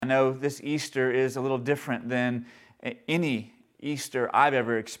know this Easter is a little different than any Easter I've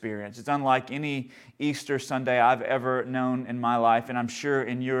ever experienced. It's unlike any Easter Sunday I've ever known in my life, and I'm sure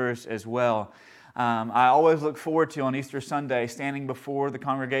in yours as well. I always look forward to on Easter Sunday standing before the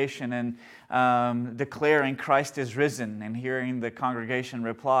congregation and declaring Christ is risen and hearing the congregation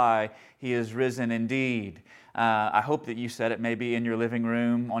reply, He is risen indeed. I hope that you said it maybe in your living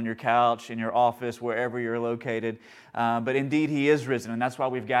room, on your couch, in your office, wherever you're located. But indeed, He is risen, and that's why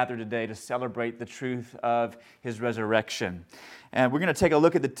we've gathered today to celebrate the truth of His resurrection. And we're going to take a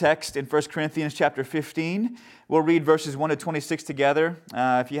look at the text in 1 Corinthians chapter 15. We'll read verses 1 to 26 together.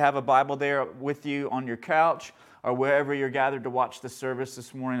 If you have a Bible there with you on your couch or wherever you're gathered to watch the service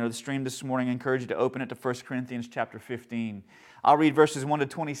this morning or the stream this morning, I encourage you to open it to 1 Corinthians chapter 15. I'll read verses 1 to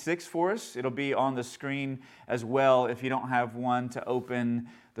 26 for us. It'll be on the screen as well if you don't have one to open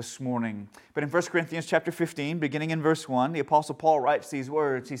this morning. But in 1 Corinthians chapter 15, beginning in verse 1, the Apostle Paul writes these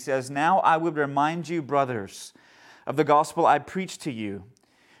words. He says, "Now I would remind you, brothers, of the gospel I preached to you,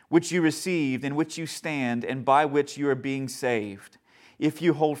 which you received, in which you stand, and by which you are being saved, if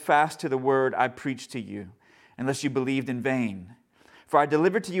you hold fast to the word I preached to you, unless you believed in vain. For I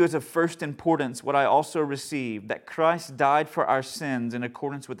delivered to you as of first importance what I also received, that Christ died for our sins in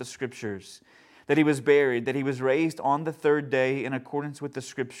accordance with the Scriptures, that He was buried, that He was raised on the third day in accordance with the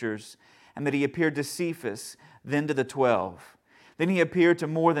Scriptures, and that He appeared to Cephas, then to the 12. Then He appeared to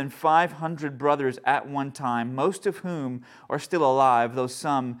more than 500 brothers at one time, most of whom are still alive, though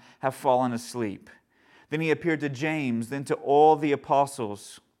some have fallen asleep. Then He appeared to James, then to all the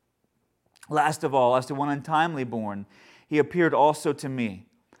apostles. Last of all, as to one untimely born, He appeared also to me.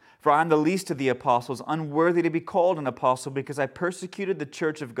 For I am the least of the apostles, unworthy to be called an apostle, because I persecuted the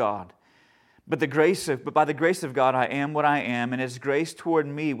church of God. But by the grace of God I am what I am, and His grace toward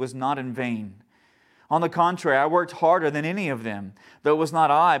me was not in vain. On the contrary, I worked harder than any of them, though it was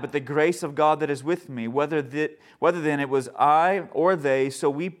not I, but the grace of God that is with me. Whether then it was I or they, so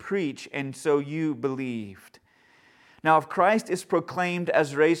we preach, and so you believed. Now, if Christ is proclaimed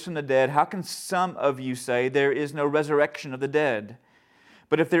as raised from the dead, how can some of you say there is no resurrection of the dead?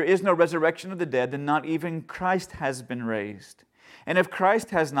 But if there is no resurrection of the dead, then not even Christ has been raised. And if Christ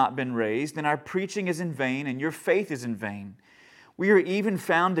has not been raised, then our preaching is in vain, and your faith is in vain. We are even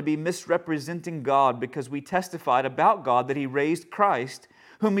found to be misrepresenting God, because we testified about God that He raised Christ,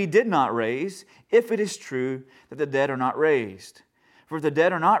 whom He did not raise, if it is true that the dead are not raised. For if the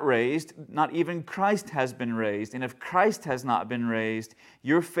dead are not raised, not even Christ has been raised. And if Christ has not been raised,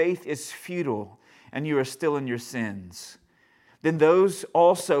 your faith is futile, and you are still in your sins. Then those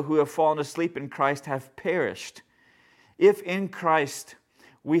also who have fallen asleep in Christ have perished. If in Christ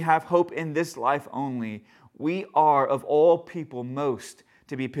we have hope in this life only, we are of all people most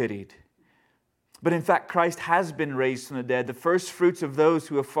to be pitied. But in fact, Christ has been raised from the dead, the first fruits of those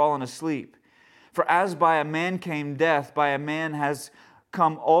who have fallen asleep. For as by a man came death, by a man has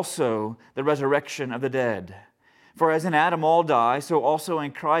come also the resurrection of the dead. For as in Adam all die, so also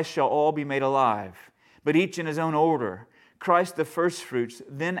in Christ shall all be made alive, but each in his own order. Christ the firstfruits,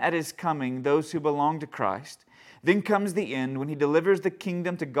 then at His coming those who belong to Christ. Then comes the end, when He delivers the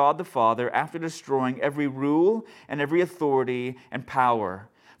kingdom to God the Father, after destroying every rule and every authority and power.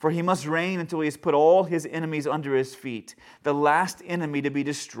 For He must reign until He has put all His enemies under His feet. The last enemy to be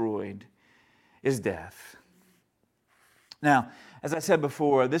destroyed is death. Now, as I said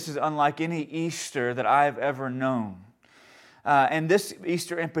before, this is unlike any Easter that I've ever known. And this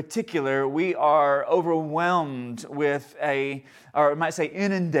Easter in particular, we are overwhelmed with or I might say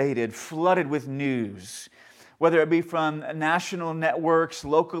inundated, flooded with news. Whether it be from national networks,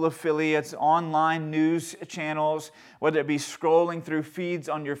 local affiliates, online news channels, whether it be scrolling through feeds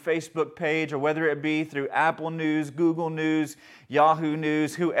on your Facebook page, or whether it be through Apple News, Google News, Yahoo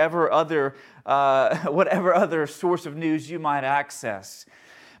News, whatever other source of news you might access.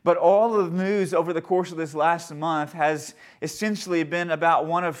 But all of the news over the course of this last month has essentially been about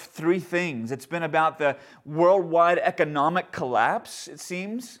one of three things. It's been about the worldwide economic collapse, it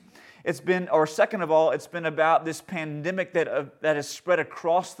seems. Second of all, it's been about this pandemic that has spread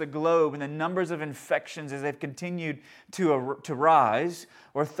across the globe and the numbers of infections as they've continued to rise.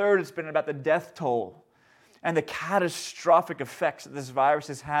 Or third, it's been about the death toll and the catastrophic effects that this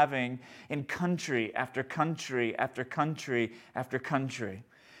virus is having in country after country after country after country.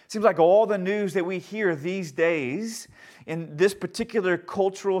 It seems like all the news that we hear these days in this particular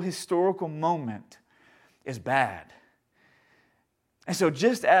cultural, historical moment is bad. And so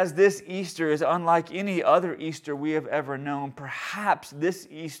just as this Easter is unlike any other Easter we have ever known, perhaps this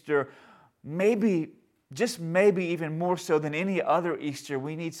Easter, maybe even more so than any other Easter,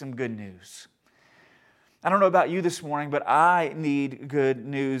 we need some good news. I don't know about you this morning, but I need good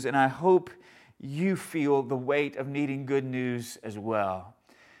news, and I hope you feel the weight of needing good news as well.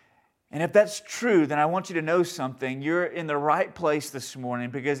 And if that's true, then I want you to know something. You're in the right place this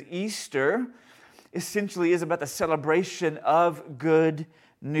morning, because Easter essentially is about the celebration of good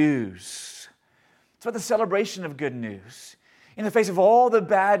news. It's about the celebration of good news. In the face of all the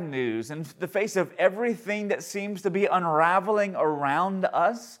bad news, in the face of everything that seems to be unraveling around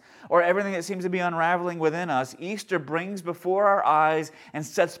us, or everything that seems to be unraveling within us, Easter brings before our eyes and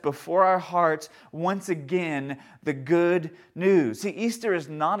sets before our hearts once again the good news. See, Easter is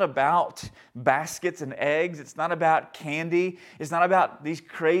not about baskets and eggs. It's not about candy. It's not about these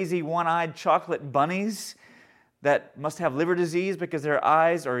crazy one-eyed chocolate bunnies that must have liver disease because their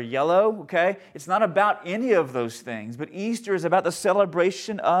eyes are yellow, okay? It's not about any of those things, but Easter is about the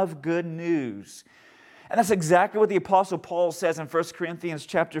celebration of good news. And that's exactly what the Apostle Paul says in 1 Corinthians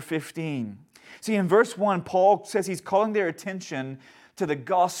chapter 15. See, in verse 1, Paul says he's calling their attention to the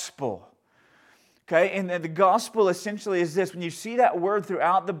gospel. Okay, and the gospel essentially is this. When you see that word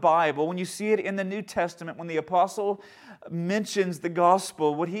throughout the Bible, when you see it in the New Testament, when the apostle mentions the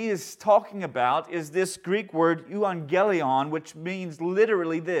gospel, what he is talking about is this Greek word euangelion, which means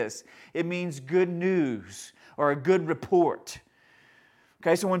literally this. It means good news or a good report.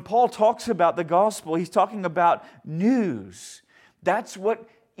 Okay, so when Paul talks about the gospel, he's talking about news. That's what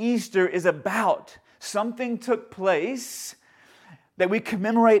Easter is about. Something took place that we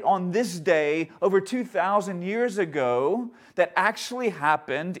commemorate on this day over 2,000 years ago that actually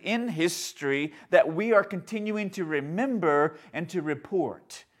happened in history that we are continuing to remember and to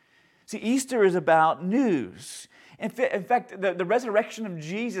report. See, Easter is about news. In fact, the resurrection of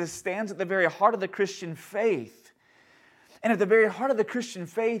Jesus stands at the very heart of the Christian faith. And at the very heart of the Christian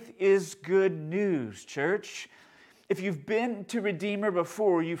faith is good news, church. If you've been to Redeemer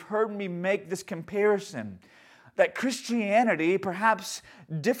before, you've heard me make this comparison. That Christianity, perhaps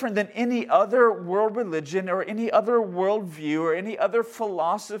different than any other world religion or any other worldview or any other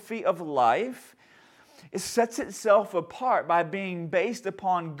philosophy of life, it sets itself apart by being based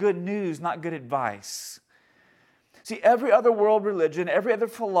upon good news, not good advice. See, every other world religion, every other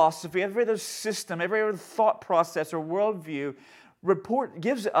philosophy, every other system, every other thought process or worldview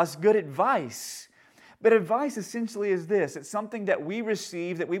gives us good advice. But advice essentially is this. It's something that we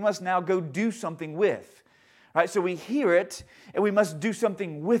receive that we must now go do something with. Right? So we hear it and we must do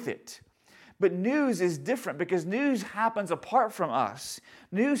something with it. But news is different because news happens apart from us.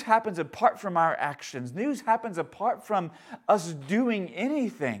 News happens apart from our actions. News happens apart from us doing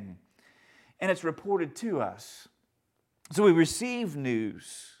anything. And it's reported to us. So we receive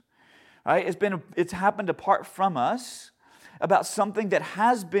news, right? It's happened apart from us about something that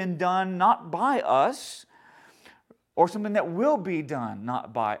has been done not by us or something that will be done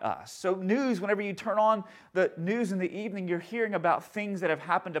not by us. So news, whenever you turn on the news in the evening, you're hearing about things that have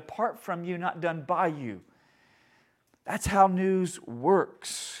happened apart from you, not done by you. That's how news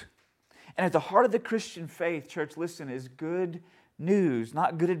works. And at the heart of the Christian faith, church, listen, is good news,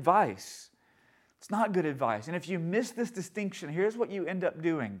 not good advice. It's not good advice. And if you miss this distinction, here's what you end up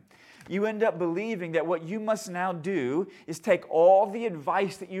doing. You end up believing that what you must now do is take all the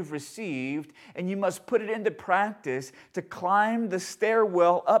advice that you've received and you must put it into practice to climb the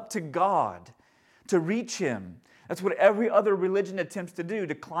stairwell up to God, to reach Him. That's what every other religion attempts to do,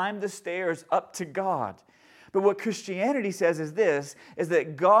 to climb the stairs up to God. But what Christianity says is this, is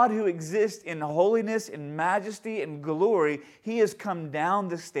that God who exists in holiness, in majesty, and glory, He has come down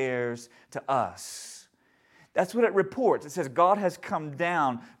the stairs to us. That's what it reports. It says God has come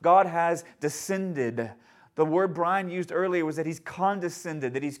down. God has descended. The word Brian used earlier was that He's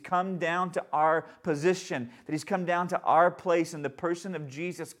condescended, that He's come down to our position, that He's come down to our place in the person of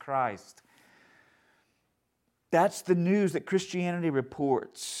Jesus Christ. That's the news that Christianity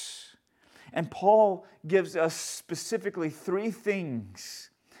reports. And Paul gives us specifically 3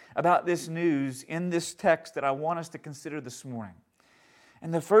 things about this news in this text that I want us to consider this morning.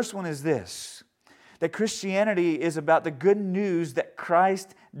 And the first one is this, that Christianity is about the good news that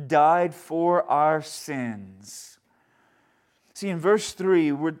Christ died for our sins. See, in verse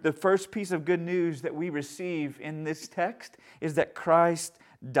 3, the first piece of good news that we receive in this text is that Christ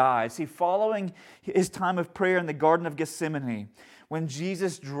died. See, following His time of prayer in the Garden of Gethsemane, when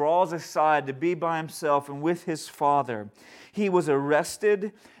Jesus draws aside to be by Himself and with His Father, He was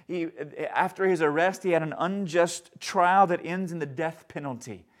arrested. After His arrest, He had an unjust trial that ends in the death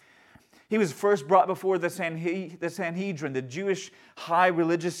penalty. He was first brought before the Sanhedrin, the Jewish high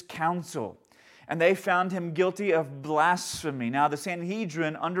religious council, and they found Him guilty of blasphemy. Now, the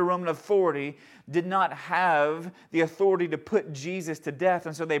Sanhedrin, under Roman authority, did not have the authority to put Jesus to death,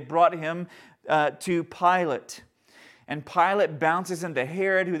 and so they brought Him to Pilate. And Pilate bounces him to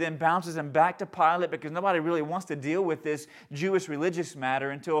Herod, who then bounces him back to Pilate because nobody really wants to deal with this Jewish religious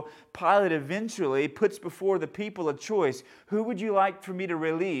matter until Pilate eventually puts before the people a choice. Who would you like for me to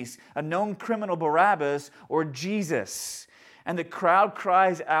release? A known criminal, Barabbas, or Jesus? And the crowd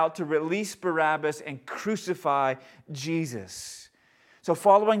cries out to release Barabbas and crucify Jesus. So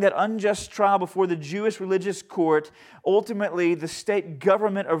following that unjust trial before the Jewish religious court, ultimately the state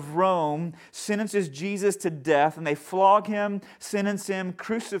government of Rome sentences Jesus to death, and they flog him, sentence him,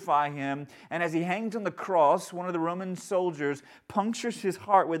 crucify him, and as he hangs on the cross, one of the Roman soldiers punctures his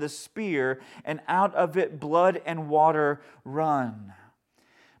heart with a spear, and out of it blood and water run.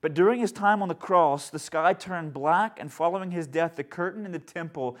 But during his time on the cross, the sky turned black, and following his death, the curtain in the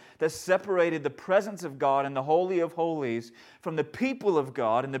temple that separated the presence of God and the Holy of Holies from the people of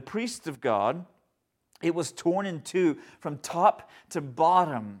God and the priests of God, it was torn in two from top to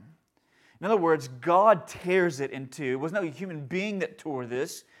bottom. In other words, God tears it in two. It was no human being that tore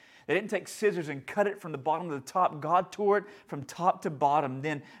this. They didn't take scissors and cut it from the bottom to the top. God tore it from top to bottom,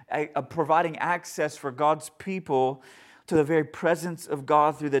 then providing access for God's people to the very presence of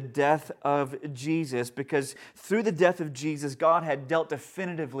God through the death of Jesus, because through the death of Jesus, God had dealt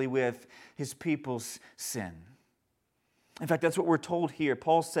definitively with His people's sin. In fact, that's what we're told here.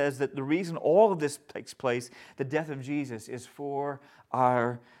 Paul says that the reason all of this takes place, the death of Jesus, is for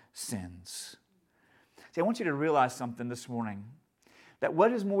our sins. See, I want you to realize something this morning, that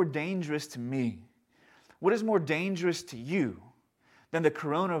what is more dangerous to me, what is more dangerous to you than the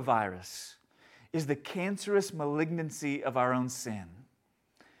coronavirus is the cancerous malignancy of our own sin.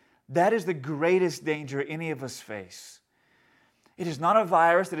 That is the greatest danger any of us face. It is not a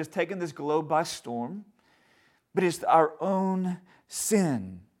virus that has taken this globe by storm, but it's our own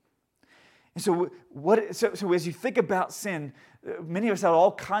sin. And so as you think about sin, many of us have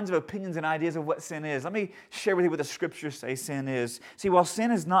all kinds of opinions and ideas of what sin is. Let me share with you what the Scriptures say sin is. See, while sin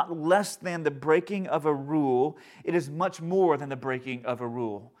is not less than the breaking of a rule, it is much more than the breaking of a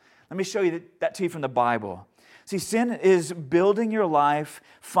rule. Let me show you that to you from the Bible. See, sin is building your life,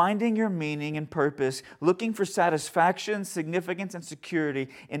 finding your meaning and purpose, looking for satisfaction, significance, and security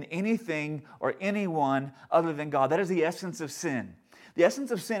in anything or anyone other than God. That is the essence of sin. The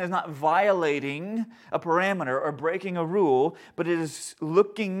essence of sin is not violating a parameter or breaking a rule, but it is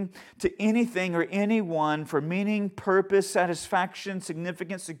looking to anything or anyone for meaning, purpose, satisfaction,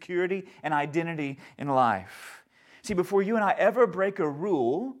 significance, security, and identity in life. See, before you and I ever break a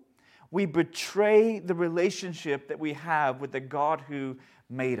rule, we betray the relationship that we have with the God who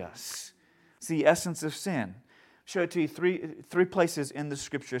made us. It's the essence of sin. I'll show it to you three places in the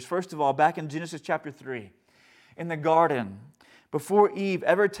Scriptures. First of all, back in Genesis chapter 3, in the garden, before Eve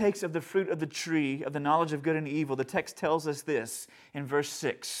ever takes of the fruit of the tree of the knowledge of good and evil, the text tells us this in verse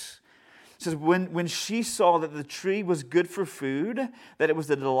 6. It says, when she saw that the tree was good for food, that it was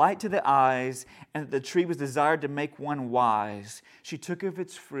a delight to the eyes, and that the tree was desired to make one wise, she took of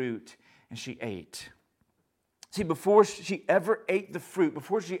its fruit and she ate. See, before she ever ate the fruit,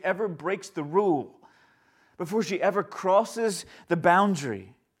 before she ever breaks the rule, before she ever crosses the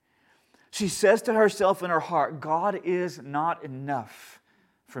boundary, she says to herself in her heart, God is not enough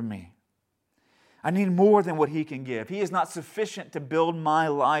for me. I need more than what He can give. He is not sufficient to build my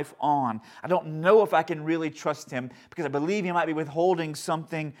life on. I don't know if I can really trust Him because I believe He might be withholding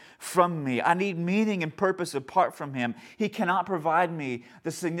something from me. I need meaning and purpose apart from Him. He cannot provide me the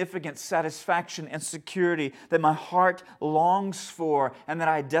significant satisfaction and security that my heart longs for and that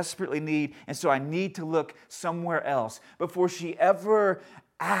I desperately need. And so I need to look somewhere else. Before she ever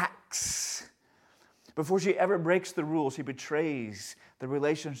acts, before she ever breaks the rules, she betrays the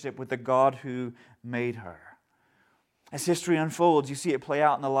relationship with the God who made her. As history unfolds, you see it play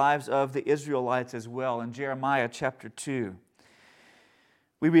out in the lives of the Israelites as well. In Jeremiah chapter 2,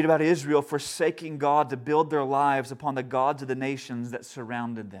 we read about Israel forsaking God to build their lives upon the gods of the nations that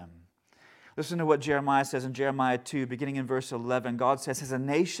surrounded them. Listen to what Jeremiah says in Jeremiah 2, beginning in verse 11. God says, "Has a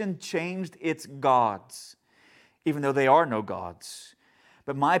nation changed its gods, even though they are no gods?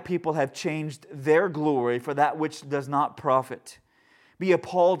 But my people have changed their glory for that which does not profit. Be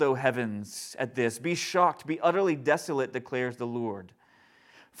appalled, O heavens, at this. Be shocked, be utterly desolate, declares the Lord.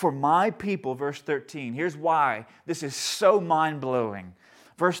 For my people," verse 13, here's why this is so mind-blowing.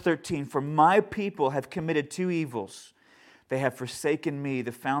 Verse 13, "For my people have committed two evils. They have forsaken me,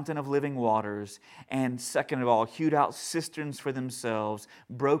 the fountain of living waters, and second of all, hewed out cisterns for themselves,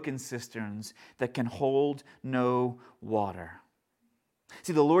 broken cisterns that can hold no water."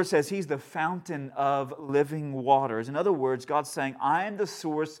 See, the Lord says He's the fountain of living waters. In other words, God's saying, I am the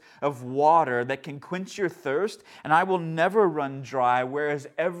source of water that can quench your thirst, and I will never run dry, whereas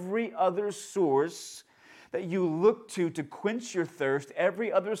every other source that you look to quench your thirst, every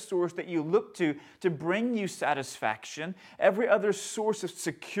other source that you look to bring you satisfaction, every other source of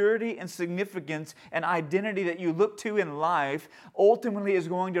security and significance and identity that you look to in life ultimately is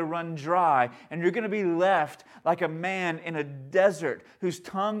going to run dry, and you're going to be left like a man in a desert whose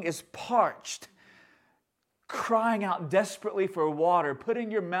tongue is parched, crying out desperately for water, putting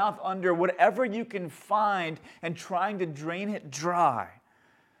your mouth under whatever you can find and trying to drain it dry.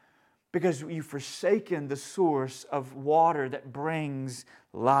 Because you've forsaken the source of water that brings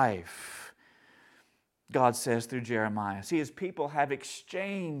life. God says through Jeremiah. See, His people have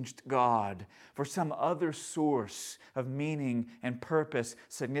exchanged God for some other source of meaning and purpose,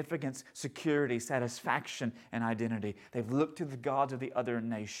 significance, security, satisfaction, and identity. They've looked to the gods of the other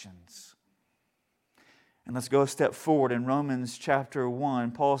nations. And let's go a step forward. In Romans chapter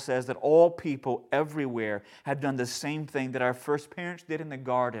 1, Paul says that all people everywhere have done the same thing that our first parents did in the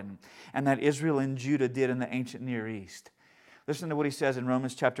garden and that Israel and Judah did in the ancient Near East. Listen to what he says in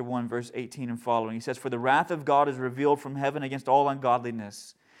Romans chapter 1, verse 18 and following. He says, "For the wrath of God is revealed from heaven against all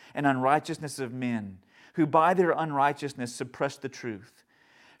ungodliness and unrighteousness of men, who by their unrighteousness suppress the truth.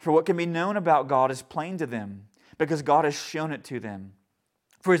 For what can be known about God is plain to them, because God has shown it to them.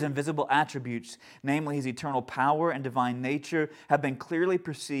 For His invisible attributes, namely His eternal power and divine nature, have been clearly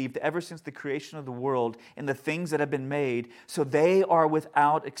perceived ever since the creation of the world in the things that have been made, so they are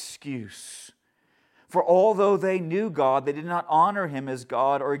without excuse. For although they knew God, they did not honor Him as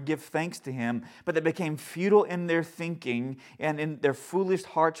God or give thanks to Him, but they became futile in their thinking, and in their foolish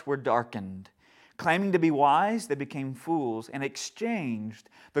hearts were darkened. Claiming to be wise, they became fools and exchanged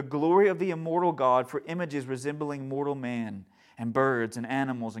the glory of the immortal God for images resembling mortal man, and birds and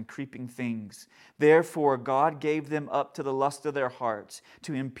animals and creeping things. Therefore God gave them up to the lust of their hearts,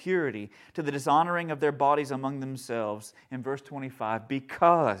 to impurity, to the dishonoring of their bodies among themselves." In verse 25,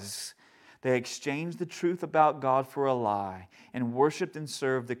 "because they exchanged the truth about God for a lie, and worshipped and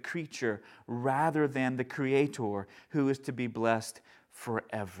served the creature rather than the Creator, who is to be blessed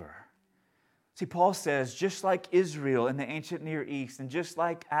forever." See, Paul says, just like Israel in the ancient Near East, and just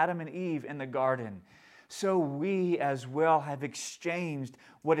like Adam and Eve in the garden, so we as well have exchanged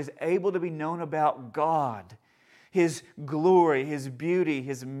what is able to be known about God, His glory, His beauty,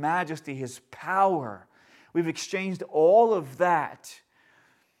 His majesty, His power. We've exchanged all of that.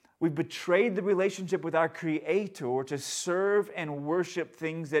 We've betrayed the relationship with our Creator to serve and worship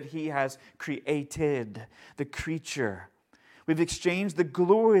things that He has created, the creature. We've exchanged the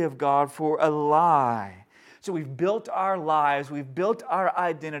glory of God for a lie. So we've built our lives, we've built our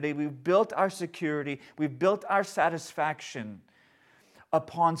identity, we've built our security, we've built our satisfaction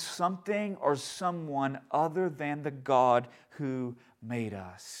upon something or someone other than the God who made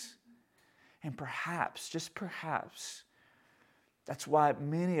us. And perhaps, just perhaps, that's why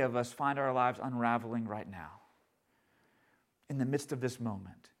many of us find our lives unraveling right now, in the midst of this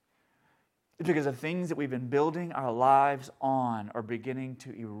moment. It's because the things that we've been building our lives on are beginning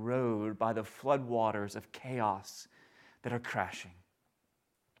to erode by the floodwaters of chaos that are crashing.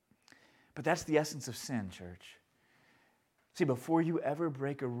 But that's the essence of sin, church. See, before you ever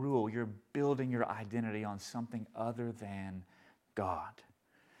break a rule, you're building your identity on something other than God.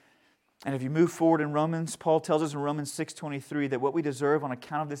 And if you move forward in Romans, Paul tells us in Romans 6:23 that what we deserve on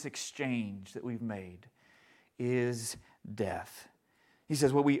account of this exchange that we've made is death. He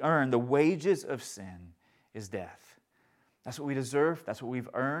says what we earn, the wages of sin, is death. That's what we deserve. That's what we've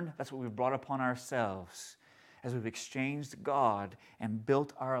earned. That's what we've brought upon ourselves as we've exchanged God and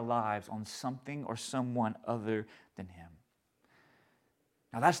built our lives on something or someone other than Him.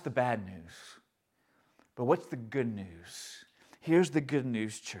 Now that's the bad news. But what's the good news? Here's the good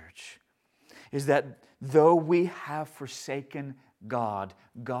news, church, is that though we have forsaken God,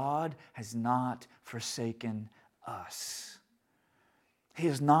 God has not forsaken us. He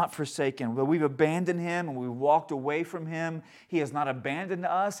has not forsaken. Though we've abandoned Him and we've walked away from Him, He has not abandoned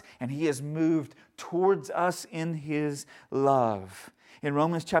us, and He has moved towards us in His love. In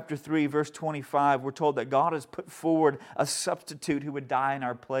Romans chapter 3, verse 25, we're told that God has put forward a substitute who would die in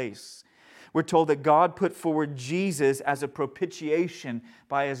our place. We're told that God put forward Jesus as a propitiation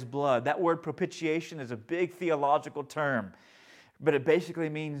by His blood. That word propitiation is a big theological term. But it basically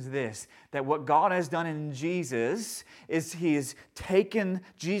means this, that what God has done in Jesus is Jesus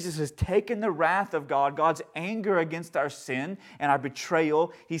has taken the wrath of God, God's anger against our sin and our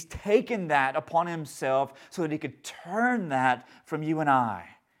betrayal. He's taken that upon Himself so that He could turn that from you and I.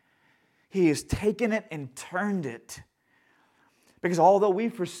 He has taken it and turned it. Because although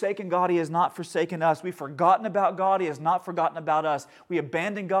we've forsaken God, He has not forsaken us. We've forgotten about God, He has not forgotten about us. We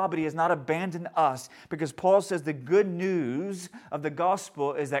abandon God, but He has not abandoned us. Because Paul says the good news of the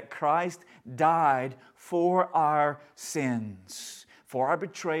gospel is that Christ died for our sins, for our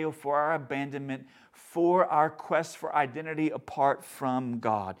betrayal, for our abandonment, for our quest for identity apart from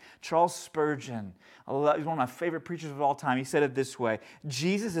God. Charles Spurgeon, he's one of my favorite preachers of all time. He said it this way: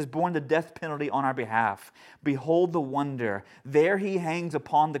 Jesus has borne the death penalty on our behalf. Behold the wonder. There He hangs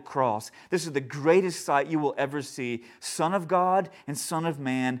upon the cross. This is the greatest sight you will ever see. Son of God and Son of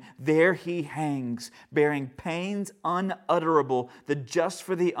Man, there He hangs, bearing pains unutterable, the just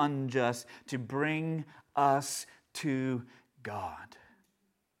for the unjust, to bring us to God.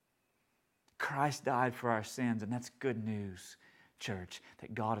 Christ died for our sins, and that's good news, church,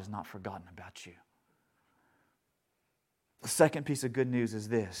 that God has not forgotten about you. The second piece of good news is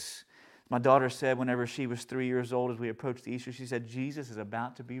this. My daughter said whenever she was 3 years old, as we approached Easter, she said, Jesus is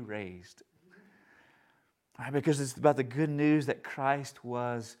about to be raised. All right, because it's about the good news that Christ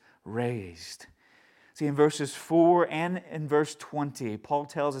was raised. See, in verses 4 and in verse 20, Paul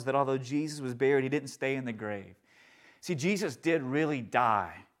tells us that although Jesus was buried, He didn't stay in the grave. See, Jesus did really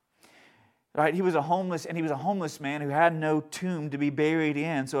die. Right? He was a homeless man who had no tomb to be buried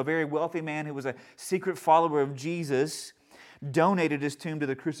in. So a very wealthy man who was a secret follower of Jesus donated his tomb to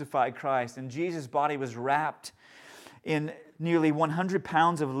the crucified Christ. And Jesus' body was wrapped in nearly 100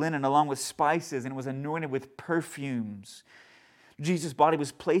 pounds of linen along with spices, and it was anointed with perfumes. Jesus' body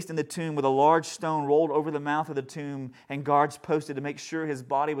was placed in the tomb with a large stone rolled over the mouth of the tomb and guards posted to make sure His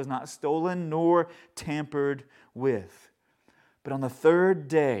body was not stolen nor tampered with. But on the third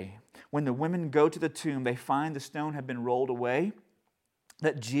day, when the women go to the tomb, they find the stone had been rolled away,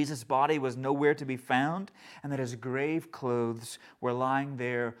 that Jesus' body was nowhere to be found, and that His grave clothes were lying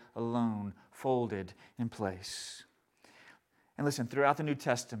there alone, folded in place. And listen, throughout the New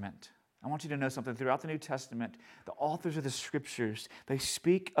Testament, I want you to know something. Throughout the New Testament, the authors of the Scriptures, they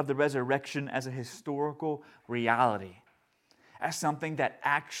speak of the resurrection as a historical reality, as something that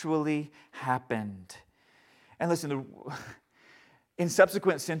actually happened. And listen, in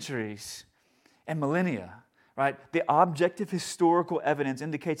subsequent centuries and millennia, right, the objective historical evidence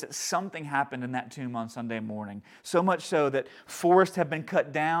indicates that something happened in that tomb on Sunday morning. So much so that forests have been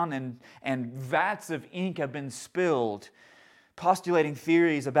cut down and vats of ink have been spilled, postulating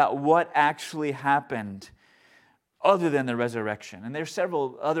theories about what actually happened other than the resurrection. And there's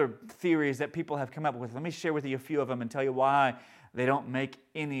several other theories that people have come up with. Let me share with you a few of them and tell you why they don't make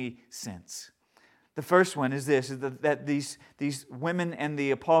any sense. The first one is this, is that these women and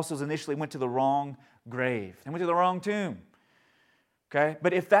the apostles initially went to the wrong grave. They went to the wrong tomb. Okay?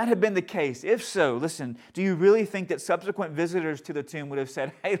 But if that had been the case, if so, listen, do you really think that subsequent visitors to the tomb would have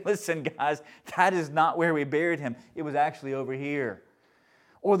said, hey, listen, guys, that is not where we buried him. It was actually over here.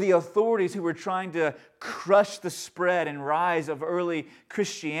 Or the authorities who were trying to crush the spread and rise of early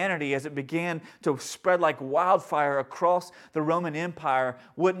Christianity as it began to spread like wildfire across the Roman Empire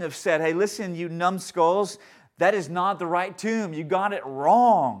wouldn't have said, hey, listen, you numbskulls, that is not the right tomb. You got it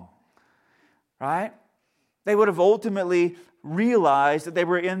wrong. Right? They would have ultimately realized that they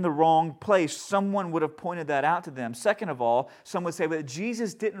were in the wrong place. Someone would have pointed that out to them. Second of all, some would say, but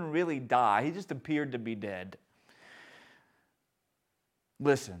Jesus didn't really die. He just appeared to be dead.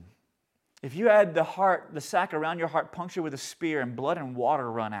 Listen, if you had the sac around your heart punctured with a spear and blood and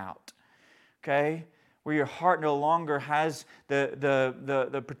water run out, okay, where your heart no longer has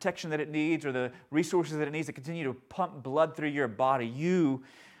the protection that it needs or the resources that it needs to continue to pump blood through your body, you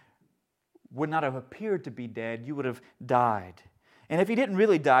would not have appeared to be dead. You would have died. And if he didn't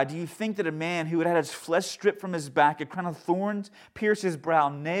really die, do you think that a man who had had his flesh stripped from his back, a crown of thorns pierced his brow,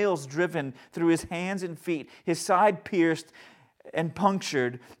 nails driven through his hands and feet, his side pierced and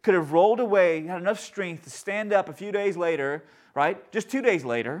punctured, could have rolled away, had enough strength to stand up a few days later, right? Just 2 days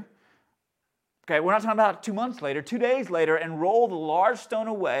later. Okay, we're not talking about 2 months later, 2 days later, and roll the large stone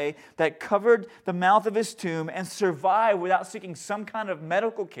away that covered the mouth of his tomb and survive without seeking some kind of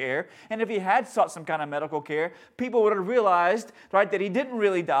medical care. And if he had sought some kind of medical care, people would have realized, right, that he didn't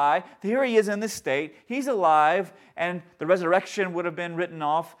really die. Here he is in this state. He's alive, and the resurrection would have been written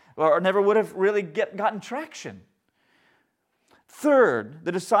off or never would have really gotten traction. Third,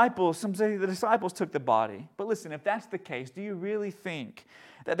 some say the disciples took the body. But listen, if that's the case, do you really think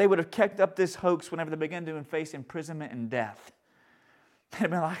that they would have kept up this hoax whenever they began to face imprisonment and death? They'd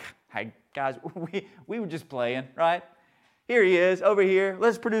have been like, hey, guys, we were just playing, right? Here he is, over here.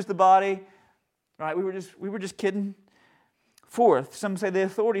 Let's produce the body. Right? We were just kidding. Fourth, some say the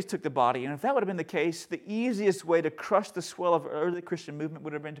authorities took the body. And if that would have been the case, the easiest way to crush the swell of early Christian movement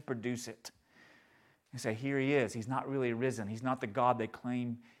would have been to produce it. and say, here he is. He's not really risen. He's not the God they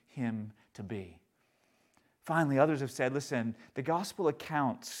claim him to be. Finally, others have said, listen, the gospel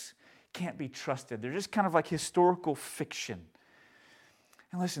accounts can't be trusted. They're just kind of like historical fiction.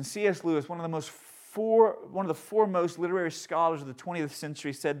 And listen, C.S. Lewis, one of the foremost literary scholars of the 20th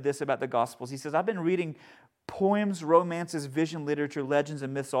century, said this about the Gospels. He says, I've been reading poems, romances, vision, literature, legends,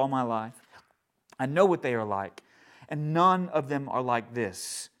 and myths all my life. I know what they are like, and none of them are like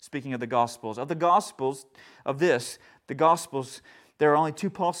this. Speaking of the Gospels. The Gospels, there are only two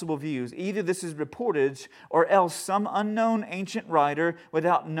possible views. Either this is reported, or else some unknown ancient writer,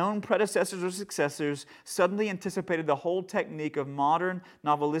 without known predecessors or successors, suddenly anticipated the whole technique of modern,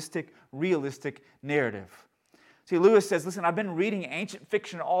 novelistic, realistic narrative. See, Lewis says, listen, I've been reading ancient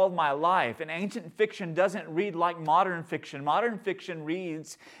fiction all of my life, and ancient fiction doesn't read like modern fiction. Modern fiction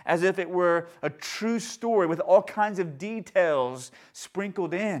reads as if it were a true story with all kinds of details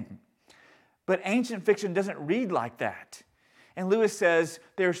sprinkled in. But ancient fiction doesn't read like that. And Lewis says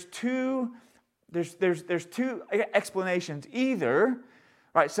there's two explanations. Either,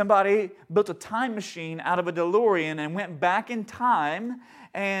 right, somebody built a time machine out of a DeLorean and went back in time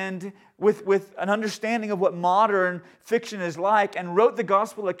and with an understanding of what modern fiction is like and wrote the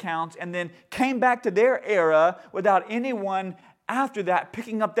gospel accounts and then came back to their era without anyone after that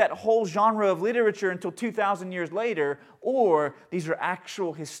picking up that whole genre of literature until 2,000 years later, or these are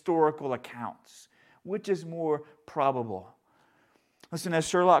actual historical accounts. Which is more probable? Listen, as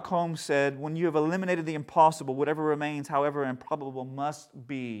Sherlock Holmes said, when you have eliminated the impossible, whatever remains, however improbable, must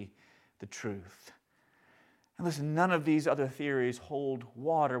be the truth. And listen, none of these other theories hold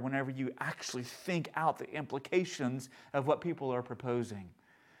water whenever you actually think out the implications of what people are proposing.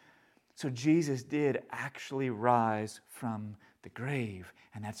 So Jesus did actually rise from the grave,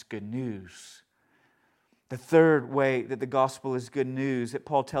 and that's good news. The third way that the gospel is good news that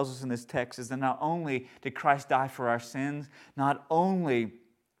Paul tells us in this text is that not only did Christ die for our sins, not only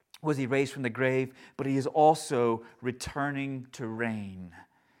was he raised from the grave, but he is also returning to reign.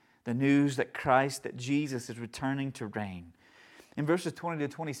 The news that Jesus is returning to reign. In verses 20 to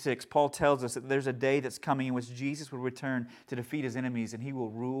 26, Paul tells us that there's a day that's coming in which Jesus will return to defeat his enemies and he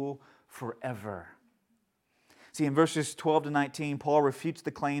will rule forever. See, in verses 12 to 19, Paul refutes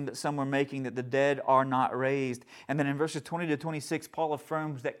the claim that some were making that the dead are not raised. And then in verses 20 to 26, Paul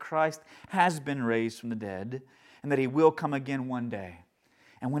affirms that Christ has been raised from the dead and that he will come again one day.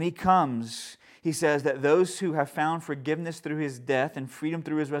 And when he comes, he says that those who have found forgiveness through his death and freedom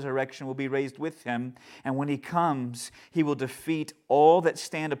through his resurrection will be raised with him. And when he comes, he will defeat all that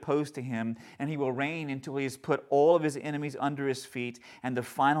stand opposed to him, and he will reign until he has put all of his enemies under his feet. And the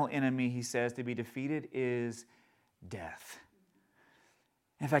final enemy, he says, to be defeated is death.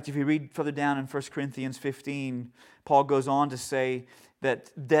 In fact, if you read further down in 1 Corinthians 15, Paul goes on to say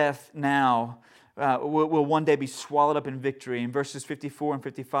that death now will one day be swallowed up in victory. In verses 54 and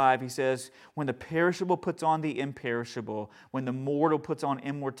 55, he says, when the perishable puts on the imperishable, when the mortal puts on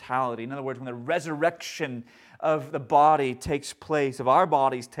immortality. In other words, when the resurrection of the body takes place, of our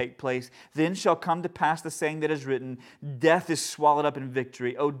bodies take place, then shall come to pass the saying that is written, death is swallowed up in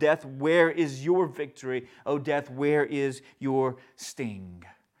victory. O death, where is your victory? O death, where is your sting?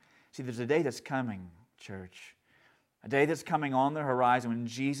 See, there's a day that's coming, church. A day that's coming on the horizon when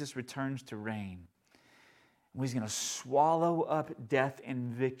Jesus returns to reign. He's going to swallow up death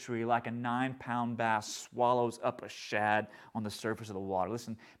in victory like a 9-pound bass swallows up a shad on the surface of the water.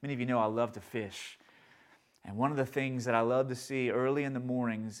 Listen, many of you know I love to fish. And one of the things that I love to see early in the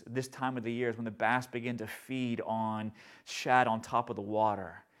mornings, this time of the year, is when the bass begin to feed on shad on top of the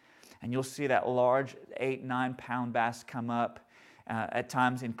water. And you'll see that large 8-9-pound bass come up at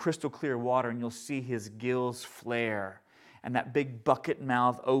times in crystal clear water, and you'll see his gills flare. And that big bucket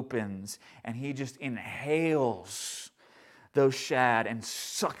mouth opens, and he just inhales those shad and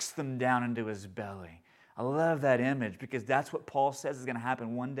sucks them down into his belly. I love that image because that's what Paul says is going to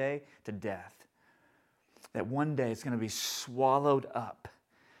happen one day to death. That one day it's going to be swallowed up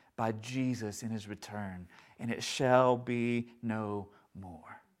by Jesus in his return, and it shall be no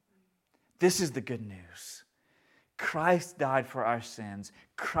more. This is the good news. Christ died for our sins.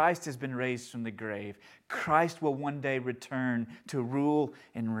 Christ has been raised from the grave. Christ will one day return to rule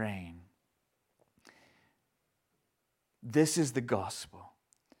and reign. This is the gospel.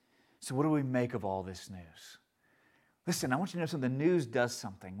 So what do we make of all this news? Listen, I want you to know something. The news does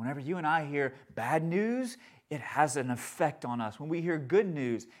something. Whenever you and I hear bad news, it has an effect on us. When we hear good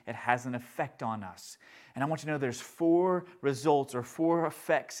news, it has an effect on us. And I want you to know there's 4 results or 4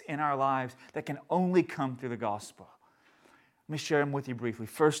 effects in our lives that can only come through the gospel. Let me share them with you briefly.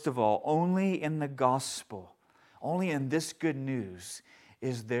 First of all, only in the gospel, only in this good news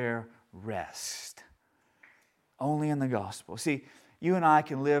is there rest. Only in the gospel. See, you and I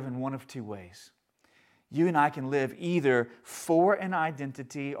can live in one of two ways. You and I can live either for an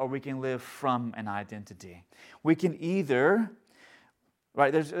identity or we can live from an identity. We can either,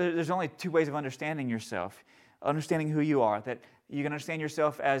 right, there's only two ways of understanding yourself. Understanding who you are, that you can understand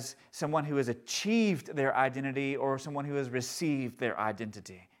yourself as someone who has achieved their identity or someone who has received their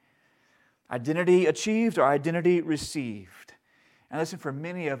identity. Identity achieved or identity received. And listen, for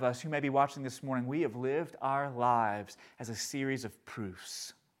many of us who may be watching this morning, we have lived our lives as a series of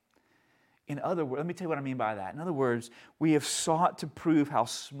proofs. In other words, let me tell you what I mean by that. In other words, we have sought to prove how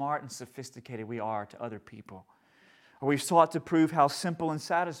smart and sophisticated we are to other people. Or we've sought to prove how simple and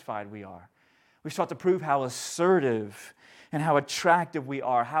satisfied we are. We've sought to prove how assertive and how attractive we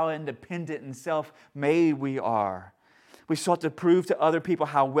are, how independent and self-made we are. We sought to prove to other people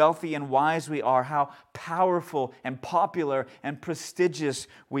how wealthy and wise we are, how powerful and popular and prestigious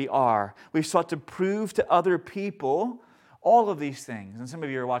we are. We've sought to prove to other people all of these things. And some of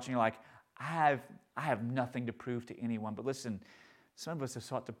you are watching, you're like, I have nothing to prove to anyone. But listen, some of us have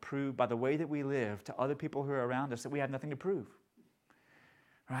sought to prove by the way that we live to other people who are around us that we have nothing to prove.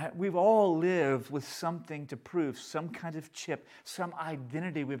 Right? We've all lived with something to prove, some kind of chip, some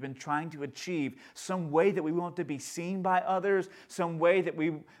identity we've been trying to achieve, some way that we want to be seen by others, some way that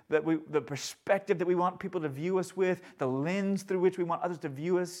the perspective that we want people to view us with, the lens through which we want others to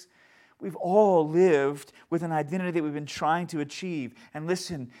view us. We've all lived with an identity that we've been trying to achieve. And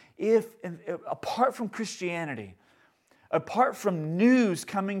listen, apart from Christianity, apart from news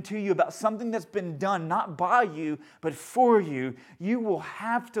coming to you about something that's been done not by you, but for you, you will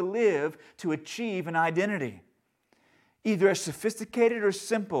have to live to achieve an identity. Either as sophisticated or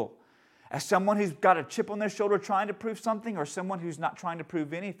simple. As someone who's got a chip on their shoulder trying to prove something, or someone who's not trying to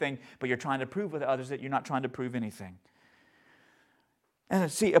prove anything, but you're trying to prove with others that you're not trying to prove anything. And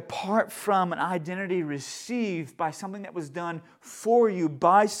see, apart from an identity received by something that was done for you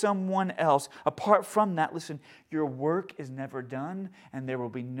by someone else, apart from that, listen, your work is never done and there will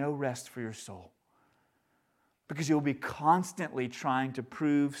be no rest for your soul. Because you'll be constantly trying to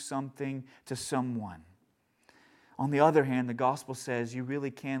prove something to someone. On the other hand, the gospel says you really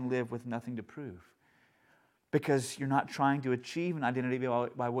can live with nothing to prove. Because you're not trying to achieve an identity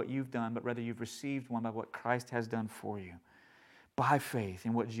by what you've done, but rather you've received one by what Christ has done for you. By faith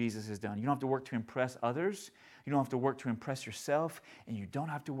in what Jesus has done. You don't have to work to impress others. You don't have to work to impress yourself. And you don't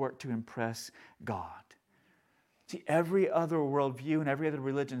have to work to impress God. See, every other worldview and every other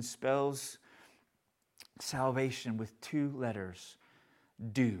religion spells salvation with two letters,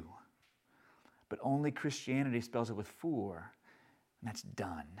 do. But only Christianity spells it with four, and that's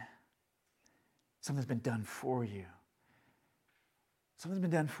done. Something's been done for you. Something's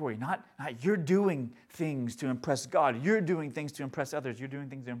been done for you. Not you're doing things to impress God. You're doing things to impress others. You're doing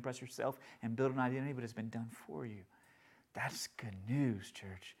things to impress yourself and build an identity, but it's been done for you. That's good news,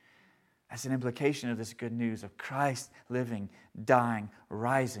 church. That's an implication of this good news of Christ living, dying,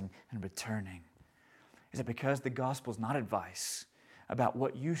 rising, and returning. Is it because the gospel is not advice about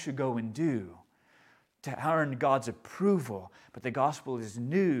what you should go and do to earn God's approval, but the gospel is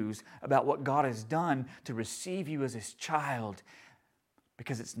news about what God has done to receive you as His child.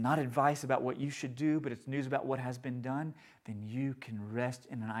 Because it's not advice about what you should do, but it's news about what has been done, then you can rest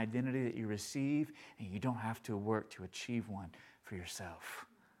in an identity that you receive, and you don't have to work to achieve one for yourself.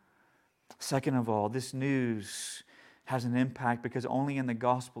 Second of all, this news has an impact because only in the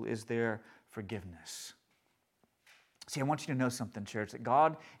gospel is there forgiveness. See, I want you to know something, church, that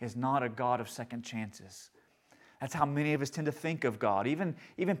God is not a God of second chances. That's how many of us tend to think of God. Even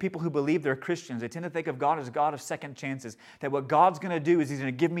people who believe they're Christians, they tend to think of God as a God of second chances. That what God's going to do is He's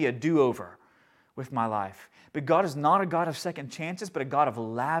going to give me a do-over with my life. But God is not a God of second chances, but a God of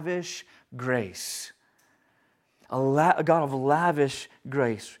lavish grace. A God of lavish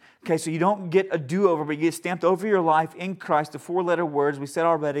grace. Okay, so you don't get a do-over, but you get stamped over your life in Christ, the four-letter words we said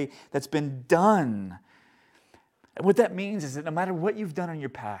already, that's been done. And what that means is that no matter what you've done in your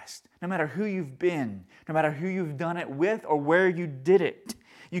past, no matter who you've been, no matter who you've done it with or where you did it,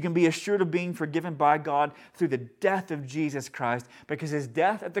 you can be assured of being forgiven by God through the death of Jesus Christ, because His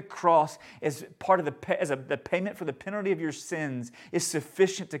death at the cross is part of the payment for the penalty of your sins is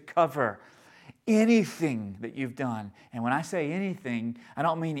sufficient to cover anything that you've done. And when I say anything, I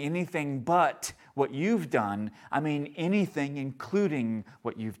don't mean anything but what you've done. I mean anything including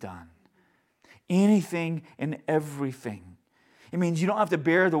what you've done. Anything and everything. It means you don't have to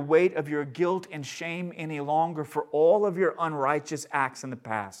bear the weight of your guilt and shame any longer for all of your unrighteous acts in the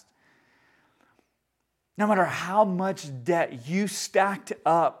past. No matter how much debt you stacked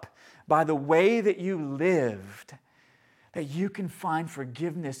up by the way that you lived, That you can find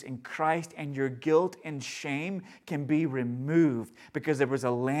forgiveness in Christ and your guilt and shame can be removed because there was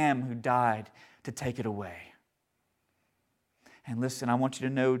a lamb who died to take it away. And listen, I want you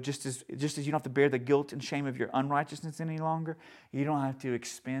to know, just as you don't have to bear the guilt and shame of your unrighteousness any longer, you don't have to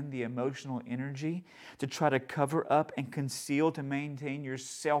expend the emotional energy to try to cover up and conceal to maintain your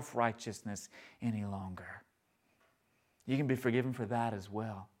self-righteousness any longer. You can be forgiven for that as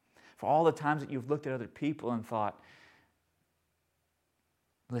well. For all the times that you've looked at other people and thought,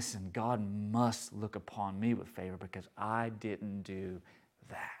 listen, God must look upon me with favor because I didn't do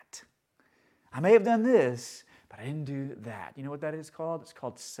that. I may have done this, but I didn't do that. You know what that is called? It's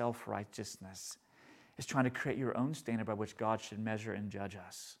called self-righteousness. It's trying to create your own standard by which God should measure and judge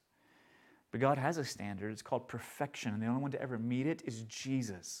us. But God has a standard. It's called perfection. And the only one to ever meet it is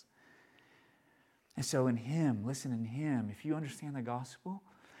Jesus. And so in Him, listen, in Him, if you understand the gospel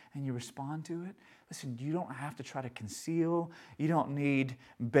and you respond to it, listen, you don't have to try to conceal. You don't need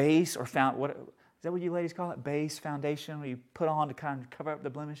base or is that what you ladies call it? Base, foundation, where you put on to kind of cover up the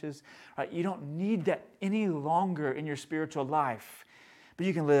blemishes? Right? You don't need that any longer in your spiritual life. But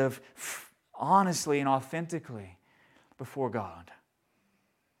you can live honestly and authentically before God.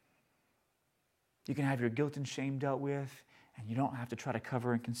 You can have your guilt and shame dealt with, and you don't have to try to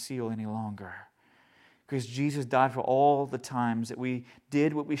cover and conceal any longer. Because Jesus died for all the times that we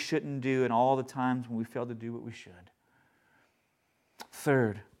did what we shouldn't do and all the times when we failed to do what we should.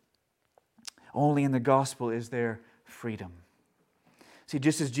 Third, only in the gospel is there freedom. See,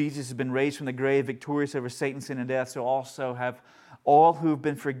 just as Jesus has been raised from the grave, victorious over Satan, sin, and death, so also have all who have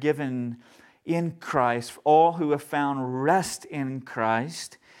been forgiven in Christ, all who have found rest in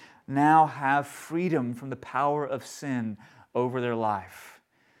Christ, now have freedom from the power of sin over their life.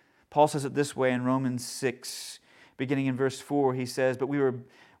 Paul says it this way in Romans 6, beginning in verse 4. He says, "But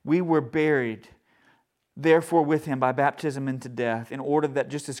we were buried, therefore with Him by baptism into death, in order that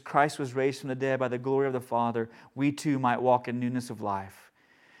just as Christ was raised from the dead by the glory of the Father, we too might walk in newness of life.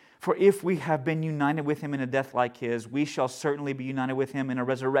 For if we have been united with Him in a death like His, we shall certainly be united with Him in a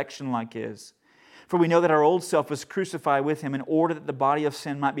resurrection like His. For we know that our old self was crucified with Him in order that the body of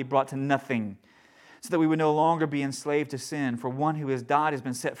sin might be brought to nothing, so that we would no longer be enslaved to sin. For one who has died has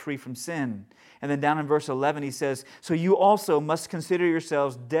been set free from sin." And then down in verse 11 he says, "So you also must consider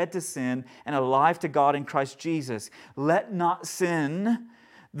yourselves dead to sin and alive to God in Christ Jesus. Let not sin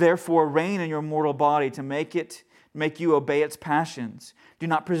therefore reign in your mortal body to make you obey its passions. Do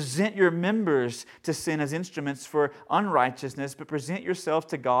not present your members to sin as instruments for unrighteousness, but present yourselves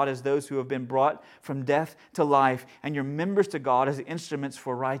to God as those who have been brought from death to life, and your members to God as instruments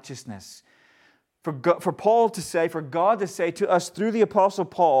for righteousness." For God to say to us through the Apostle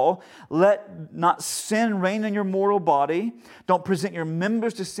Paul, let not sin reign in your mortal body. Don't present your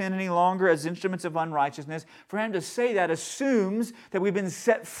members to sin any longer as instruments of unrighteousness. For Him to say that assumes that we've been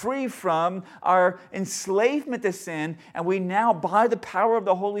set free from our enslavement to sin, and we now, by the power of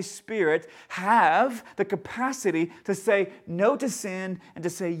the Holy Spirit, have the capacity to say no to sin and to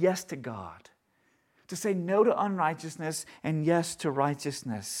say yes to God. To say no to unrighteousness and yes to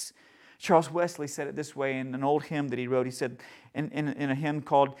righteousness. Charles Wesley said it this way in an old hymn that he wrote. He said, in a hymn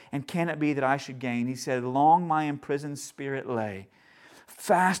called, "And Can It Be That I Should Gain?" He said, "Long my imprisoned spirit lay,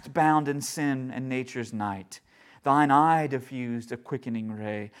 fast bound in sin and nature's night. Thine eye diffused a quickening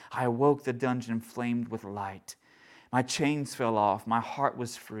ray. I awoke, the dungeon flamed with light. My chains fell off, my heart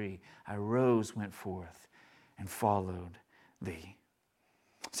was free. I rose, went forth, and followed Thee."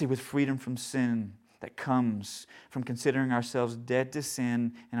 See, with freedom from sin that comes from considering ourselves dead to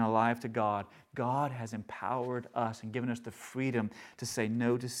sin and alive to God, God has empowered us and given us the freedom to say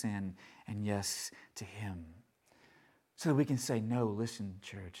no to sin and yes to Him. So that we can say no, listen,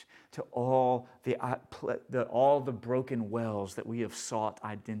 church, to all the broken wells that we have sought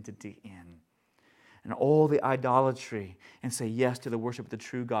identity in. And all the idolatry, and say yes to the worship of the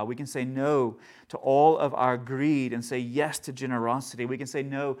true God. We can say no to all of our greed and say yes to generosity. We can say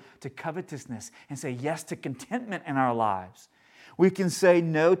no to covetousness and say yes to contentment in our lives. We can say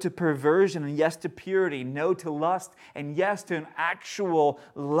no to perversion and yes to purity, no to lust and yes to an actual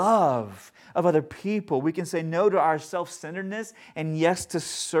love of other people. We can say no to our self-centeredness and yes to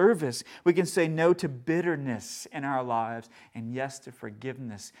service. We can say no to bitterness in our lives and yes to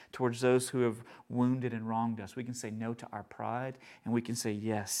forgiveness towards those who have wounded and wronged us. We can say no to our pride and we can say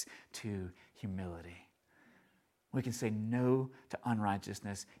yes to humility. We can say no to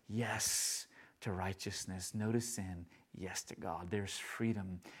unrighteousness, yes to righteousness, no to sin, yes to God. There's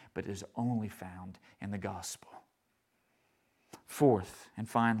freedom, but it is only found in the gospel. Fourth, and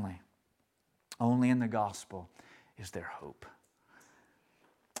finally, only in the gospel is there hope.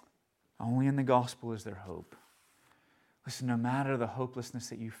 Only in the gospel is there hope. Listen, no matter the hopelessness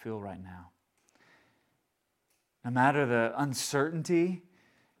that you feel right now, no matter the uncertainty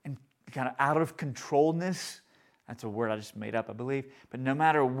and kind of out of controlness, that's a word I just made up, I believe. But no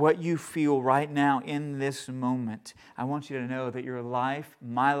matter what you feel right now in this moment, I want you to know that your life,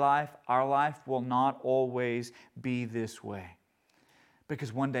 my life, our life will not always be this way.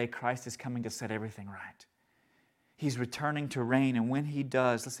 Because one day Christ is coming to set everything right. He's returning to reign, and when He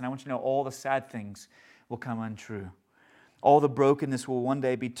does, listen, I want you to know all the sad things will come untrue. All the brokenness will one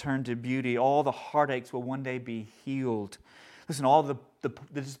day be turned to beauty. All the heartaches will one day be healed. Listen, all the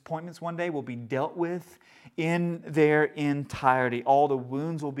disappointments one day will be dealt with in their entirety. All the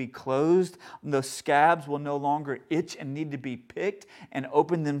wounds will be closed. The scabs will no longer itch and need to be picked and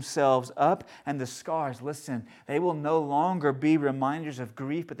open themselves up. And the scars, listen, they will no longer be reminders of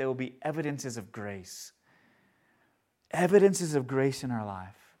grief, but they will be evidences of grace. Evidences of grace in our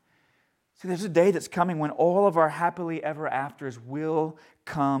life. See, there's a day that's coming when all of our happily ever afters will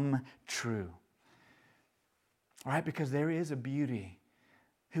come true. All right, because there is a beauty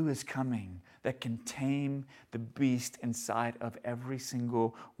who is coming that can tame the beast inside of every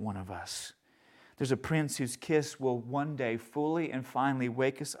single one of us. There's a prince whose kiss will one day fully and finally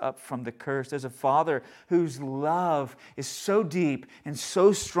wake us up from the curse. There's a father whose love is so deep and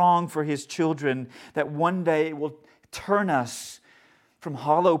so strong for his children that one day it will turn us from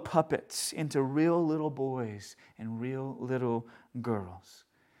hollow puppets into real little boys and real little girls.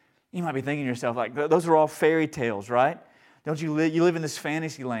 You might be thinking to yourself, like, those are all fairy tales, right? Don't you live in this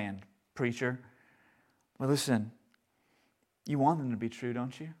fantasy land, preacher? Well, listen, you want them to be true,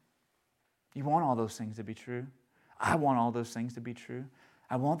 don't you? You want all those things to be true. I want all those things to be true.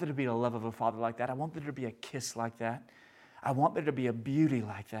 I want there to be the love of a father like that. I want there to be a kiss like that. I want there to be a beauty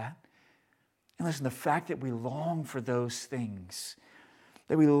like that. And listen, the fact that we long for those things,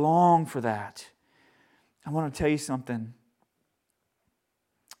 that we long for that, I want to tell you something.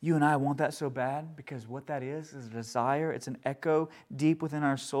 You and I want that so bad because what that is a desire. It's an echo deep within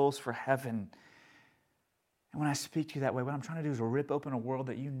our souls for heaven. And when I speak to you that way, what I'm trying to do is rip open a world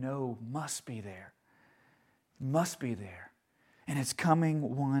that you know must be there. Must be there. And it's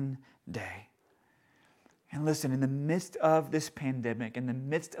coming one day. And listen, in the midst of this pandemic, in the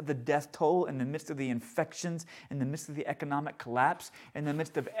midst of the death toll, in the midst of the infections, in the midst of the economic collapse, in the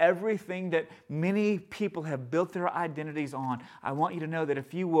midst of everything that many people have built their identities on, I want you to know that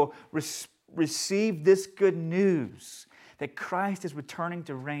if you will receive this good news, that Christ is returning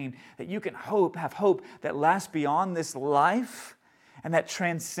to reign, that you can have hope that lasts beyond this life and that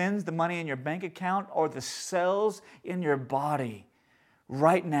transcends the money in your bank account or the cells in your body.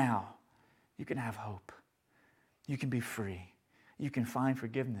 Right now, you can have hope. You can be free. You can find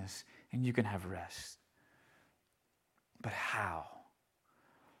forgiveness, and you can have rest. But how?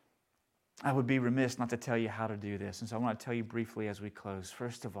 I would be remiss not to tell you how to do this, and so I want to tell you briefly as we close.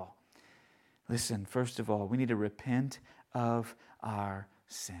 First of all, we need to repent of our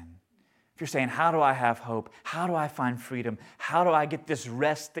sin. If you're saying, how do I have hope? How do I find freedom? How do I get this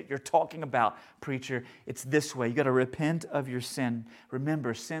rest that you're talking about, preacher? It's this way. You got to repent of your sin.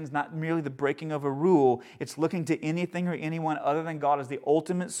 Remember, sin's not merely the breaking of a rule. It's looking to anything or anyone other than God as the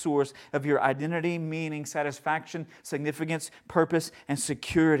ultimate source of your identity, meaning, satisfaction, significance, purpose, and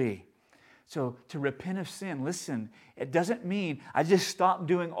security. So to repent of sin, listen, it doesn't mean I just stop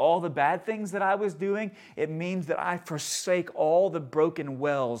doing all the bad things that I was doing. It means that I forsake all the broken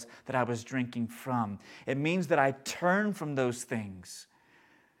wells that I was drinking from. It means that I turn from those things.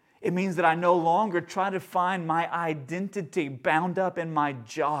 It means that I no longer try to find my identity bound up in my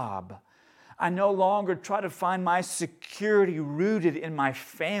job. I no longer try to find my security rooted in my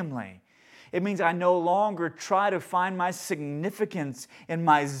family. It means I no longer try to find my significance in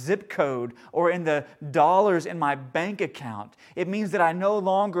my zip code or in the dollars in my bank account. It means that I no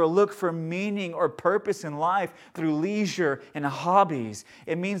longer look for meaning or purpose in life through leisure and hobbies.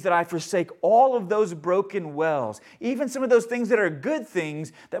 It means that I forsake all of those broken wells, even some of those things that are good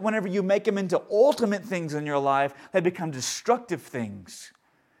things, that whenever you make them into ultimate things in your life, they become destructive things.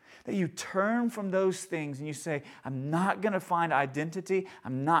 That you turn from those things and you say, I'm not going to find identity.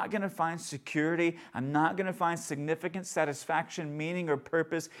 I'm not going to find security. I'm not going to find significance, satisfaction, meaning, or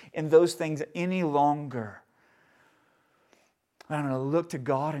purpose in those things any longer. But I'm going to look to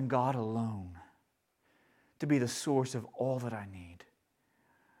God and God alone to be the source of all that I need.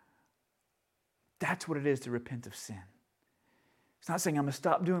 That's what it is to repent of sin. It's not saying I'm going to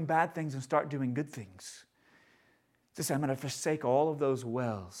stop doing bad things and start doing good things. To say, I'm going to forsake all of those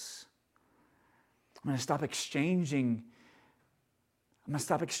wells. I'm going to stop exchanging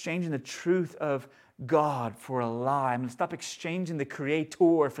the truth of God for a lie. I'm going to stop exchanging the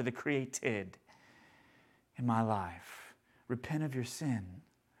creator for the created in my life. repent of your sin.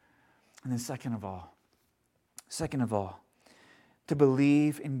 And then second of all, to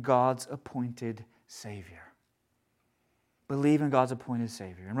believe in God's appointed Savior. Believe in God's appointed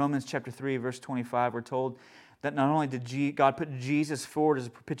Savior. In Romans chapter 3, verse 25, we're told that not only did God put Jesus forward as a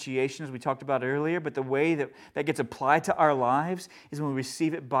propitiation, as we talked about earlier, but the way that gets applied to our lives is when we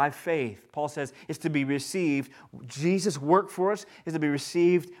receive it by faith. Paul says it's to be received. Jesus' work for us is to be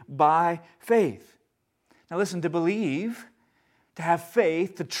received by faith. Now listen, to believe, to have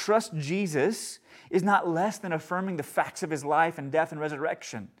faith, to trust Jesus is not less than affirming the facts of His life and death and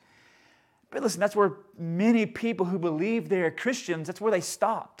resurrection. But listen, that's where many people who believe they're Christians, that's where they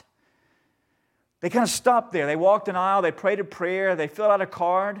stopped. They kind of stopped there. They walked an aisle, they prayed a prayer, they filled out a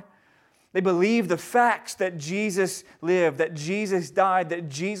card. They believed the facts that Jesus lived, that Jesus died, that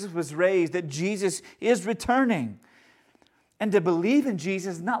Jesus was raised, that Jesus is returning. And to believe in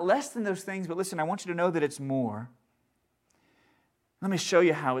Jesus is not less than those things, but listen, I want you to know that it's more. Let me show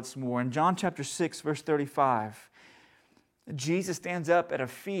you how it's more. In John chapter 6, verse 35, Jesus stands up at a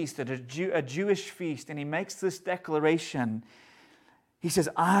feast, at a Jewish feast, and He makes this declaration. He says,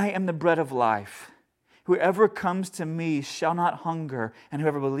 I am the bread of life. Whoever comes to me shall not hunger, and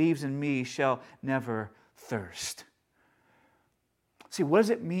whoever believes in me shall never thirst. See, what does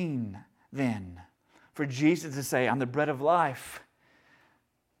it mean then for Jesus to say, I'm the bread of life?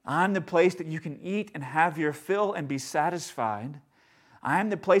 I'm the place that you can eat and have your fill and be satisfied. I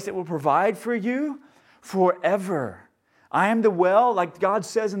am the place that will provide for you forever. I am the well, like God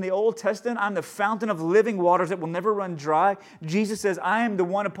says in the Old Testament, I'm the fountain of living waters that will never run dry. Jesus says, I am the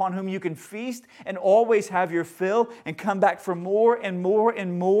one upon whom you can feast and always have your fill and come back for more and more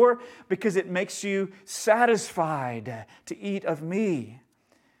and more because it makes you satisfied to eat of me,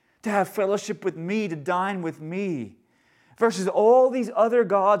 to have fellowship with me, to dine with me. Versus all these other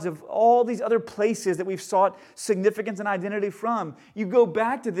gods of all these other places that we've sought significance and identity from. You go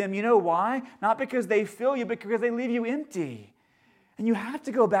back to them, you know why? Not because they fill you, but because they leave you empty. And you have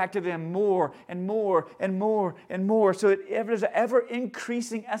to go back to them more and more and more and more. So there's an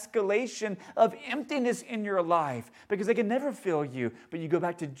ever-increasing escalation of emptiness in your life because they can never fill you. But you go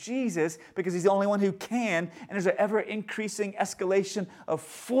back to Jesus because He's the only one who can. And there's an ever-increasing escalation of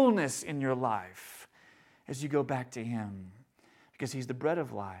fullness in your life as you go back to Him, because He's the bread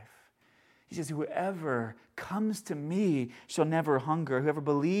of life. He says, whoever comes to me shall never hunger. Whoever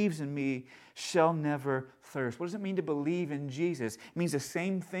believes in me shall never thirst. What does it mean to believe in Jesus? It means the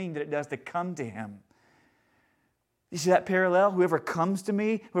same thing that it does to come to Him. You see that parallel? Whoever comes to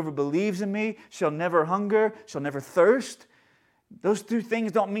me, whoever believes in me shall never hunger, shall never thirst. Those two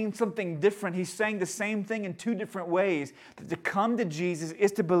things don't mean something different. He's saying the same thing in two different ways. That to come to Jesus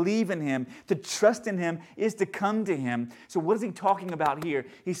is to believe in Him. To trust in Him is to come to Him. So what is He talking about here?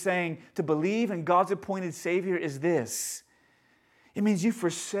 He's saying to believe in God's appointed Savior is this. It means you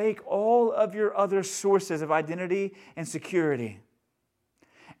forsake all of your other sources of identity and security.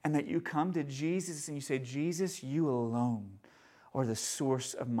 And that you come to Jesus and you say, Jesus, you alone are the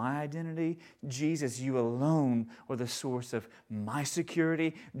source of my identity. Jesus, you alone are the source of my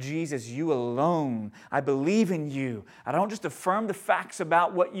security. Jesus, you alone. I believe in you. I don't just affirm the facts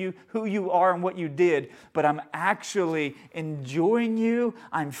about who you are and what you did, but I'm actually enjoying you.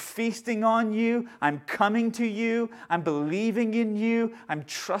 I'm feasting on you. I'm coming to you. I'm believing in you. I'm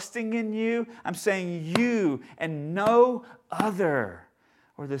trusting in you. I'm saying you and no other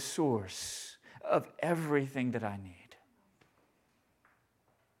are the source of everything that I need.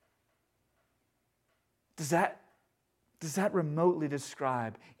 Does that remotely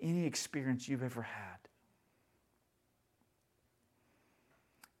describe any experience you've ever had?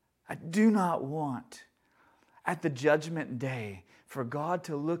 I do not want at the judgment day for God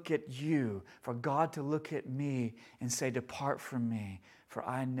to look at you, for God to look at me and say, depart from me, for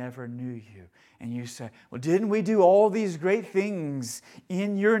I never knew you. And you say, well, didn't we do all these great things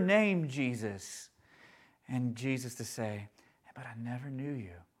in your name, Jesus? And Jesus to say, but I never knew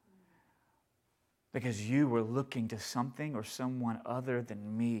you. Because you were looking to something or someone other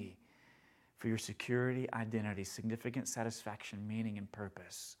than me for your security, identity, significance, satisfaction, meaning, and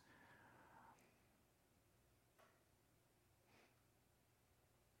purpose.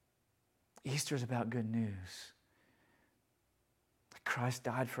 Easter is about good news. Christ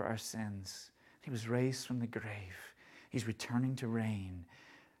died for our sins. He was raised from the grave. He's returning to reign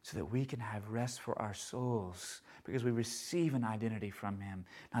so that we can have rest for our souls because we receive an identity from Him,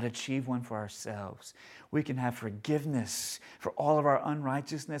 not achieve one for ourselves. We can have forgiveness for all of our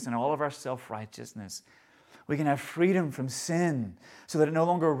unrighteousness and all of our self-righteousness. We can have freedom from sin so that it no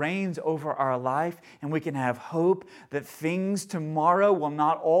longer reigns over our life, and we can have hope that things tomorrow will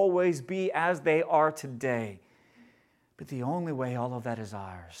not always be as they are today. But the only way all of that is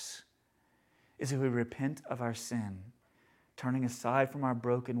ours is if we repent of our sin, turning aside from our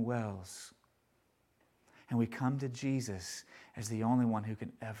broken wells, and we come to Jesus as the only one who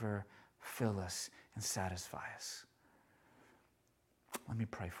can ever fill us and satisfy us. Let me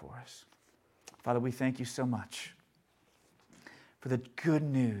pray for us. Father, we thank you so much for the good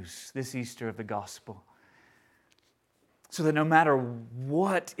news this Easter of the gospel, so that no matter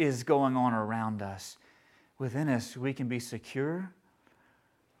what is going on around us, within us we can be secure,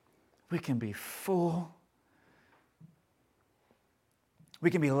 we can be full,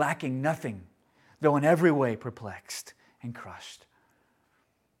 we can be lacking nothing, though in every way perplexed and crushed.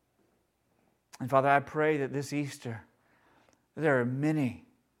 And Father, I pray that this Easter, there are many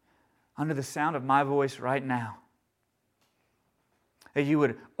under the sound of my voice right now, that you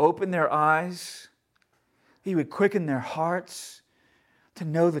would open their eyes, that you would quicken their hearts to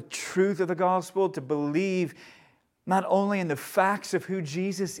know the truth of the gospel, to believe not only in the facts of who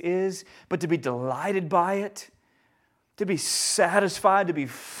Jesus is, but to be delighted by it, to be satisfied, to be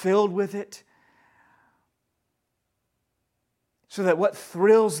filled with it, so that what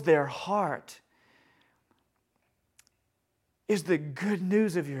thrills their heart is the good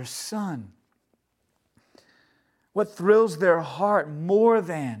news of your Son. What thrills their heart more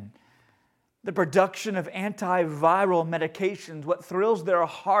than the production of antiviral medications, what thrills their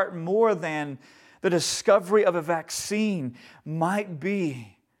heart more than the discovery of a vaccine might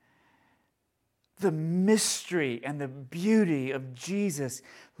be the mystery and the beauty of Jesus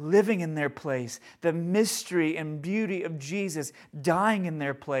living in their place, the mystery and beauty of Jesus dying in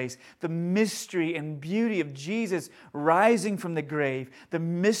their place, the mystery and beauty of Jesus rising from the grave, the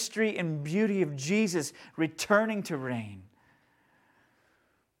mystery and beauty of Jesus returning to reign,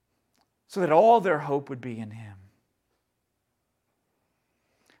 so that all their hope would be in Him.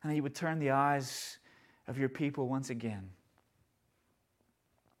 And that you would turn the eyes of your people once again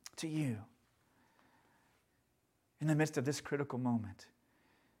to you in the midst of this critical moment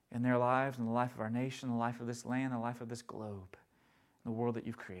in their lives, in the life of our nation, the life of this land, the life of this globe, the world that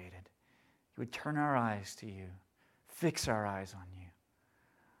you've created. You would turn our eyes to you, fix our eyes on you.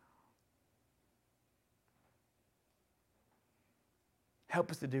 Help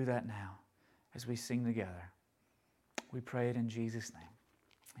us to do that now as we sing together. We pray it in Jesus' name.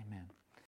 Amen.